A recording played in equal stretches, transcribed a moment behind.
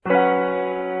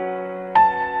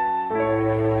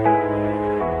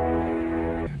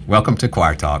Welcome to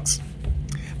Choir Talks.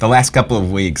 The last couple of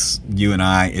weeks, you and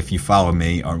I, if you follow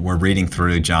me, we're reading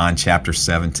through John chapter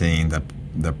 17,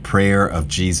 the prayer of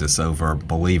Jesus over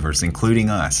believers, including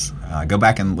us. Go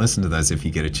back and listen to those if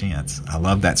you get a chance. I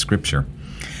love that scripture.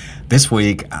 This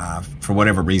week, for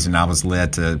whatever reason, I was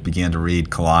led to begin to read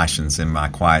Colossians in my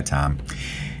quiet time.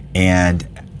 And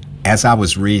as I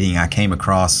was reading, I came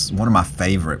across one of my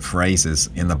favorite phrases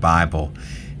in the Bible.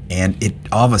 And it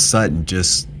all of a sudden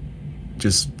just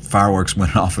fireworks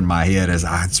went off in my head as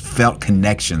I felt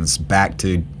connections back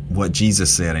to what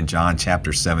Jesus said in John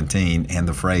chapter 17 and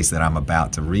the phrase that I'm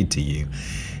about to read to you.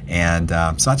 And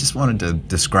so I just wanted to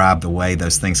describe the way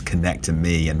those things connect to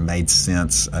me and made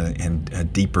sense and a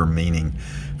deeper meaning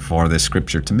for this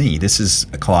scripture to me. This is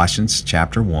Colossians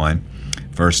chapter 1,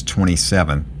 verse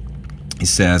 27. He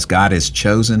says, God has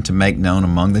chosen to make known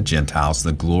among the Gentiles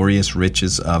the glorious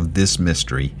riches of this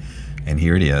mystery, and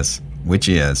here it is, which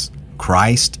is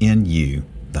Christ in you,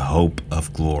 the hope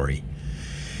of glory.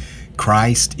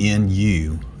 Christ in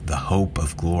you, the hope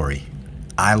of glory.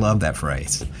 I love that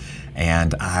phrase,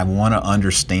 and I want to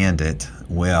understand it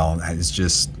well. It's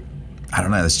just, I don't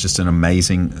know, it's just an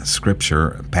amazing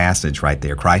scripture passage right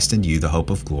there. Christ in you, the hope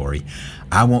of glory.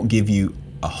 I won't give you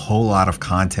a whole lot of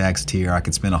context here. I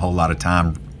could spend a whole lot of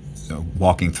time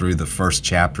walking through the first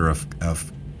chapter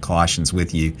of Colossians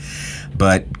with you,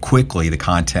 but quickly the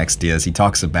context is he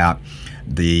talks about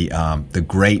the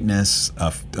greatness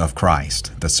of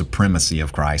Christ, the supremacy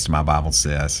of Christ. My Bible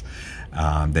says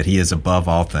that He is above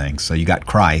all things. So you got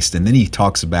Christ, and then he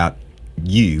talks about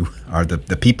you, or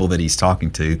the people that he's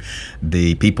talking to,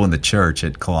 the people in the church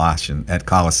at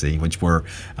Colossae, which were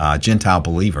Gentile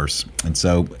believers. And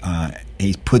so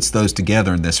he puts those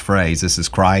together in this phrase. This is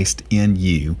Christ in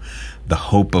you, the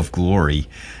hope of glory,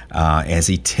 as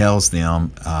he tells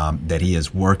them that he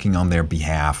is working on their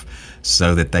behalf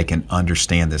so that they can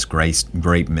understand this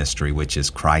great mystery, which is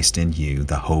Christ in you,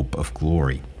 the hope of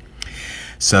glory.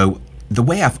 So the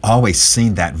way I've always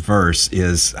seen that verse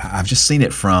is I've just seen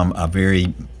it from a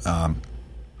very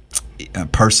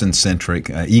person-centric,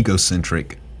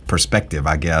 egocentric perspective,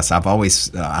 I guess.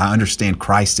 I understand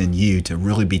Christ in you to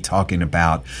really be talking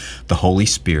about the Holy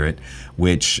Spirit,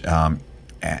 which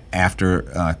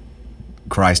after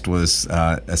Christ was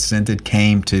ascended,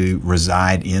 came to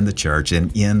reside in the church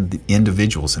and in the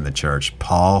individuals in the church.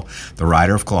 Paul, the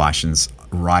writer of Colossians,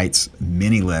 writes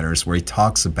many letters where he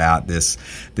talks about this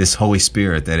Holy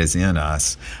Spirit that is in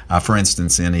us. For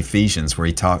instance, in Ephesians, where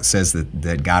he says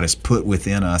that God has put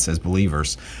within us as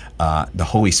believers the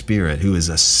Holy Spirit, who is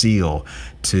a seal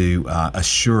to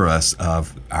assure us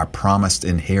of our promised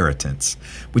inheritance,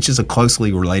 which is a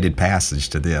closely related passage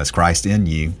to this, Christ in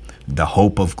you, the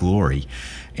hope of glory.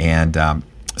 And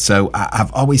so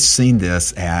I've always seen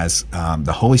this as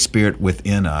the Holy Spirit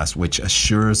within us, which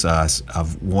assures us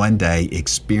of one day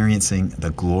experiencing the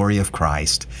glory of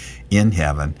Christ in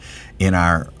heaven in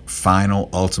our final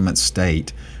ultimate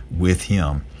state with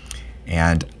Him.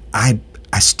 And I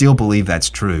still believe that's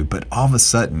true, but all of a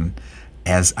sudden,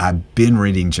 as I've been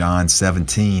reading John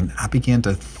 17, I began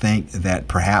to think that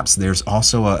perhaps there's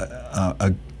also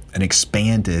an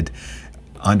expanded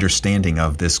understanding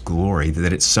of this glory,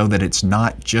 that it's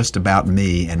not just about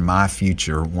me and my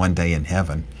future one day in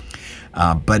heaven,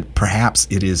 but perhaps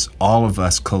it is all of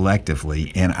us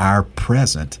collectively in our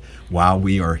present while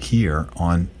we are here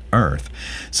on earth.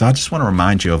 So I just want to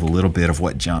remind you of a little bit of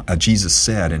what Jesus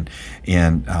said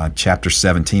in chapter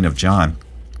 17 of John.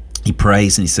 He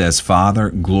prays and he says,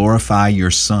 Father, glorify your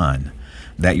Son,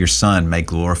 that your Son may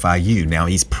glorify you. Now,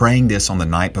 he's praying this on the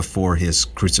night before his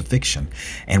crucifixion.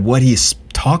 And what he's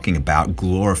talking about,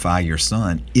 glorify your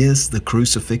Son, is the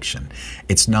crucifixion.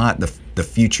 It's not the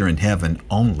future in heaven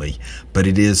only, but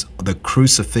it is the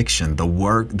crucifixion, the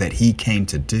work that he came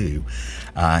to do.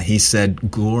 He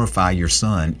said, glorify your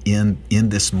Son in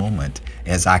this moment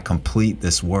as I complete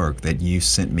this work that you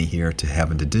sent me here to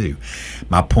heaven to do.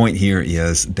 My point here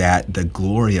is that the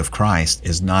glory of Christ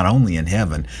is not only in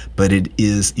heaven, but it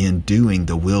is in doing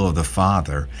the will of the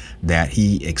Father that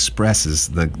he expresses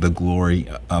the glory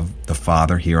of the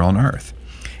Father here on earth.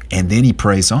 And then he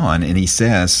prays on and he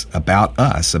says about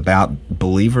us, about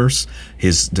believers,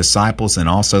 his disciples, and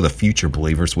also the future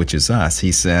believers, which is us.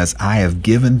 He says, I have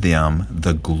given them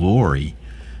the glory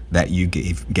that you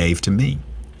gave to me.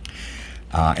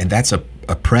 And that's a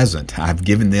present. I've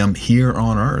given them here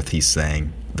on earth, he's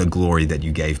saying, the glory that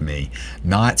you gave me.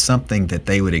 Not something that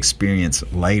they would experience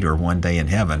later one day in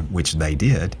heaven, which they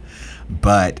did,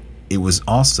 but it was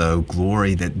also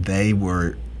glory that they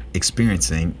were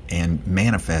experiencing and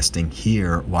manifesting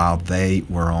here while they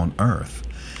were on earth.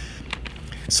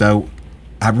 So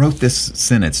I wrote this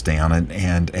sentence down,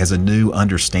 and as a new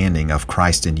understanding of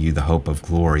Christ in you, the hope of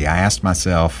glory, I asked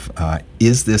myself,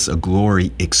 is this a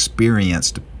glory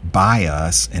experienced by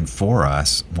us and for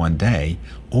us one day,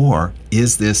 or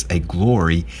is this a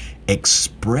glory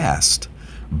expressed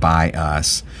by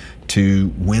us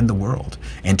to win the world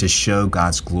and to show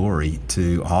God's glory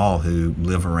to all who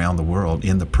live around the world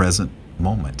in the present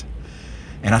moment?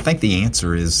 And I think the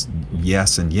answer is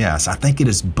yes and yes. I think it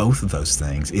is both of those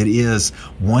things. It is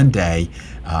one day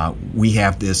we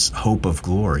have this hope of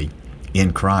glory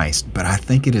in Christ, but I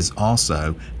think it is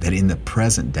also that in the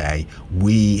present day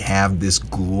we have this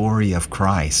glory of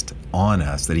Christ on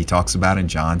us that he talks about in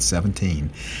John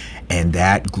 17. And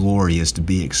that glory is to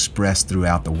be expressed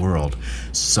throughout the world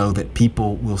so that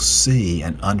people will see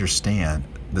and understand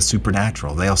the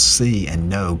supernatural. They'll see and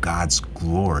know God's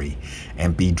glory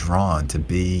and be drawn to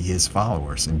be his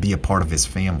followers and be a part of his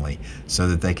family so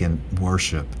that they can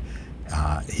worship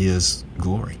his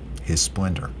glory, his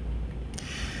splendor.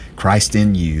 Christ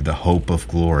in you, the hope of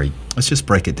glory. Let's just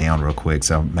break it down real quick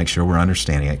so make sure we're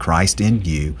understanding it. Christ in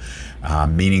you,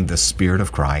 meaning the Spirit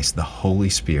of Christ, the Holy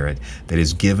Spirit that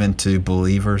is given to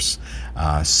believers,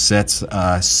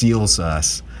 seals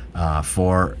us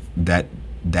for that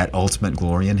ultimate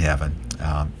glory in heaven.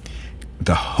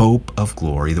 The hope of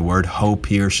glory. The word hope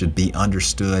here should be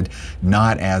understood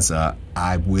not as a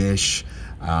I wish,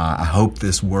 I hope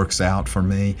this works out for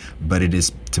me, but it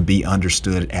is to be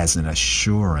understood as an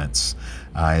assurance.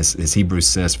 As Hebrews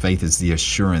says, faith is the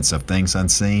assurance of things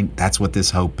unseen. That's what this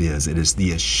hope is. It is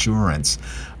the assurance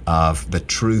of the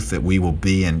truth that we will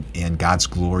be in God's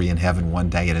glory in heaven one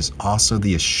day. It is also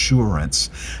the assurance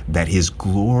that his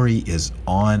glory is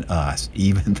on us,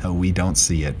 even though we don't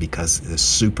see it, because the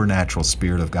supernatural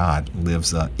Spirit of God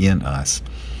lives in us.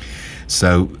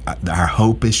 So our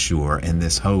hope is sure, and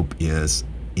this hope is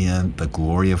in the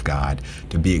glory of God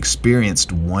to be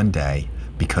experienced one day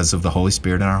because of the Holy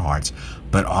Spirit in our hearts,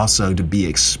 but also to be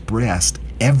expressed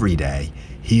every day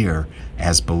here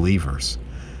as believers.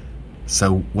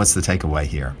 So what's the takeaway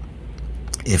here?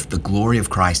 If the glory of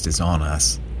Christ is on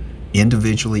us,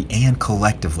 individually and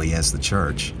collectively as the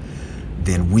church,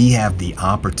 then we have the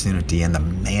opportunity and the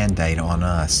mandate on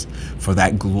us for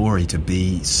that glory to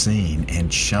be seen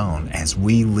and shown as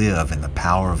we live in the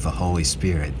power of the Holy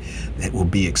Spirit that will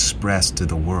be expressed to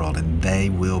the world, and they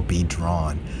will be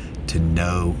drawn to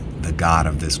know the God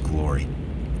of this glory.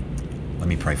 Let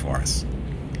me pray for us.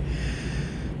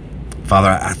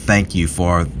 Father, I thank you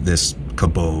for this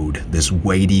kabod, this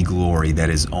weighty glory that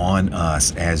is on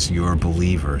us as your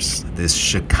believers, this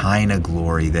Shekinah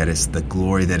glory that is the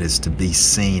glory that is to be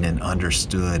seen and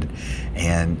understood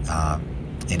and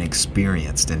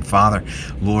experienced. And Father,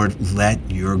 Lord, let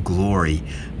your glory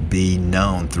be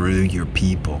known through your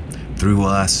people, through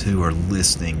us who are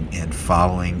listening and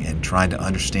following and trying to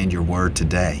understand your word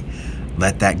today.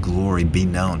 Let that glory be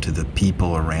known to the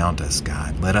people around us,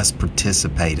 God. Let us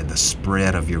participate in the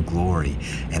spread of your glory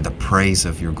and the praise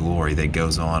of your glory that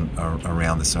goes on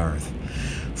around this earth.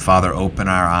 Father, open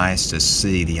our eyes to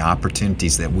see the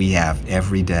opportunities that we have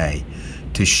every day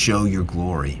to show your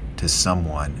glory to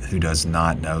someone who does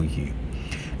not know you.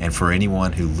 And for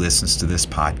anyone who listens to this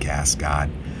podcast, God,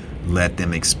 let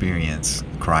them experience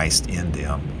Christ in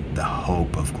them, the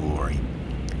hope of glory.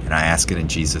 And I ask it in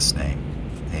Jesus' name.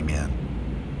 Amen.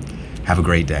 Have a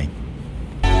great day.